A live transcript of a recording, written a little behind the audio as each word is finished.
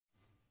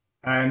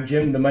I'm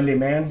Jim, the Monday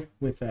Man,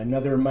 with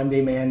another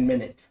Monday Man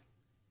Minute.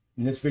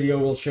 In this video,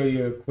 we'll show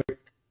you a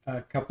quick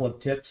couple of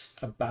tips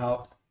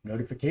about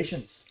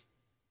notifications.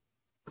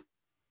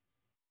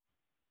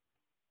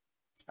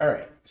 All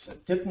right, so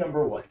tip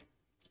number one,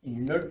 in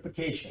your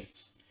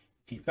notifications,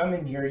 if you come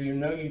in here, you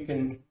know you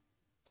can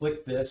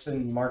click this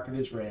and mark it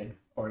as read,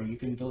 or you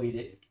can delete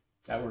it.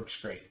 That works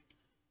great.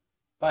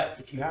 But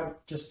if you have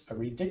just a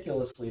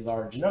ridiculously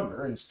large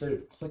number, instead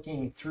of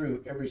clicking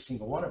through every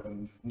single one of them,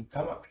 you can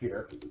come up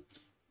here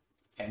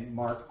and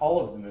mark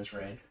all of them as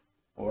read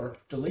or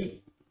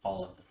delete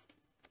all of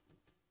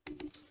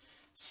them.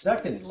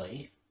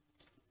 Secondly,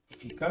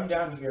 if you come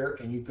down here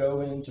and you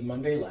go into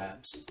Monday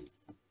Labs,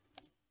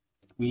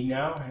 we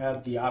now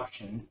have the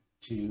option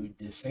to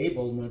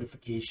disable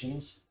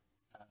notifications,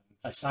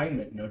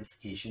 assignment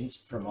notifications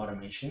from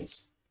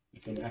automations.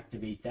 You can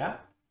activate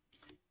that.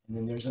 And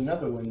then there's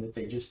another one that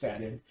they just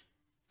added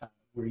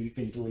where you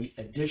can delete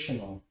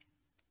additional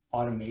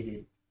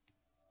automated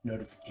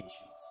notifications.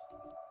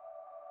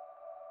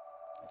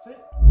 That's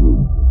it.